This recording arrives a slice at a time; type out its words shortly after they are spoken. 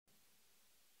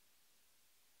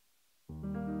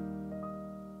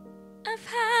I've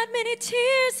had many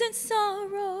tears and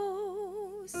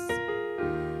sorrows.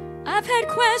 I've had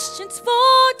questions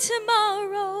for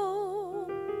tomorrow.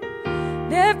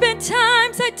 There have been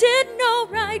times I didn't know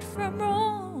right from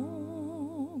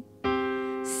wrong.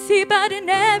 See, but in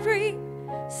every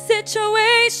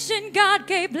situation, God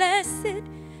gave blessed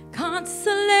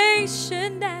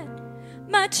consolation that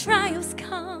my trials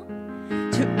come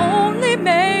to only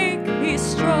make me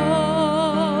strong.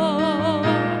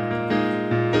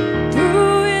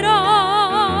 Through it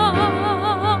all,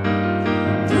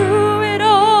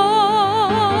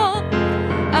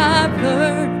 I've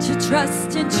learned to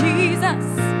trust in Jesus.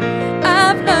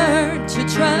 I've learned to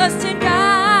trust in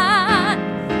God.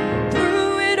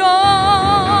 Through it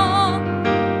all,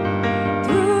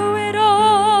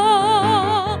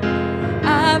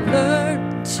 I've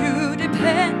learned to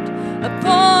depend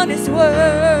upon His word.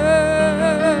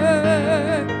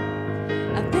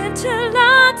 I've been to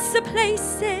lots of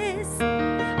places.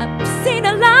 I've seen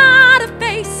a lot of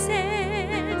faces.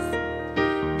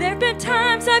 There've been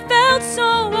times I felt so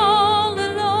all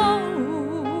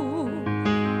alone.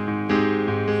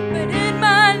 But in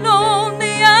my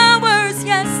lonely hours,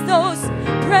 yes, those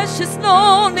precious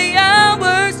lonely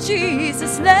hours,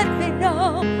 Jesus let me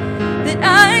know that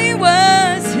I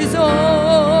was His own.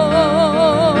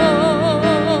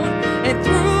 And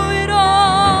through it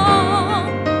all,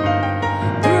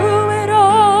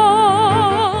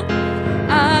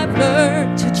 I've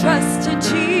learned to trust in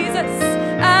Jesus.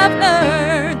 I've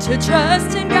learned to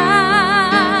trust in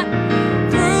God.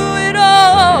 Through it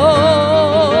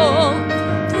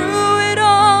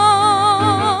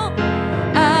all,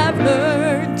 I've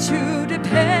learned to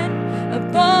depend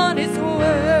upon His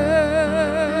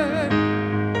word.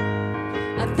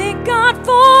 I thank God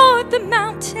for the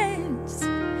mountains.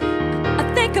 I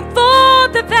thank Him for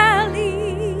the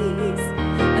valleys.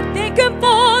 I thank Him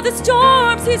for the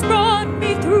storms He's brought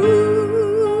me through.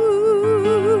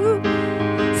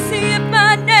 See, if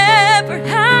I never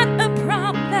had a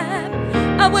problem,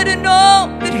 I wouldn't know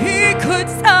that He could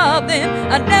solve them.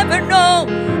 I never know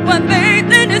what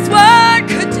faith in His word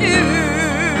could do.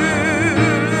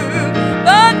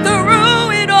 But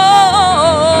through it all,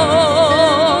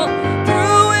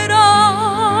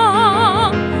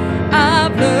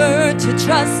 I've learned to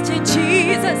trust in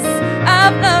Jesus.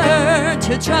 I've learned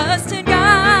to trust in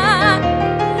God.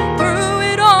 Through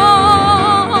it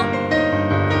all,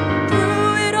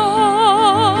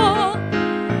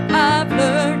 I've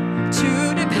learned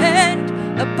to depend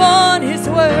upon His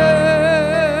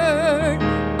word.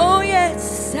 Oh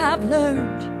yes, I've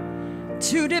learned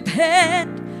to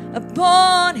depend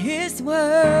upon His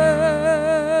word.